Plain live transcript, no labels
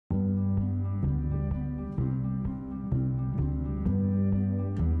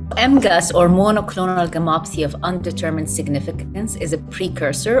MGUS, or monoclonal gammopathy of undetermined significance, is a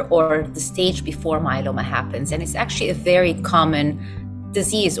precursor or the stage before myeloma happens. And it's actually a very common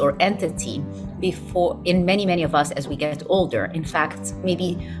disease or entity in many of us as we get older. In fact,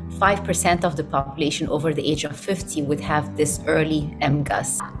 maybe 5% of the population over the age of 50 would have this early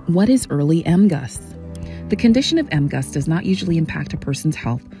MGUS. What is early MGUS? The condition of MGUS does not usually impact a person's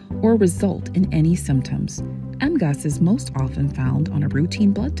health or result in any symptoms. MGUS is most often found on a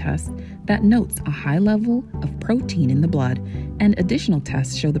routine blood test that notes a high level of protein in the blood, and additional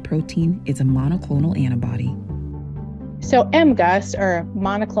tests show the protein is a monoclonal antibody. So MGUS, or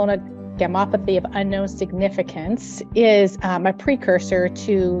monoclonal gammopathy of unknown significance, is a precursor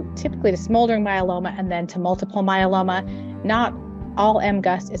to typically to smoldering myeloma and then to multiple myeloma. Not all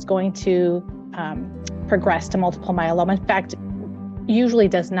MGUS is going to progress to multiple myeloma. In fact, usually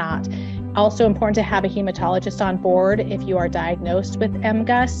does not. Also important to have a hematologist on board if you are diagnosed with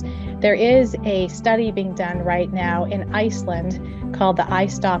MGUS. There is a study being done right now in Iceland called the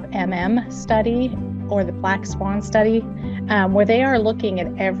iStop-MM study, or the Black Swan study, where they are looking at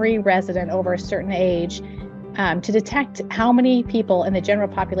every resident over a certain age to detect how many people in the general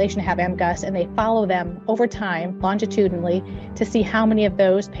population have MGUS, and they follow them over time longitudinally to see how many of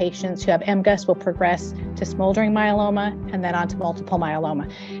those patients who have MGUS will progress to smoldering myeloma and then on to multiple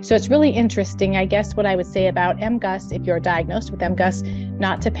myeloma. So it's really interesting. I guess what I would say about MGUS, if you're diagnosed with MGUS,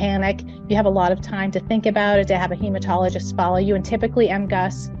 not to panic. You have a lot of time to think about it, to have a hematologist follow you, and typically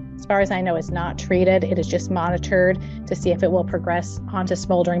MGUS, as far as I know, is not treated. It is just monitored to see if it will progress onto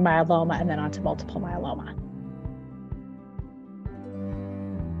smoldering myeloma and then onto multiple myeloma.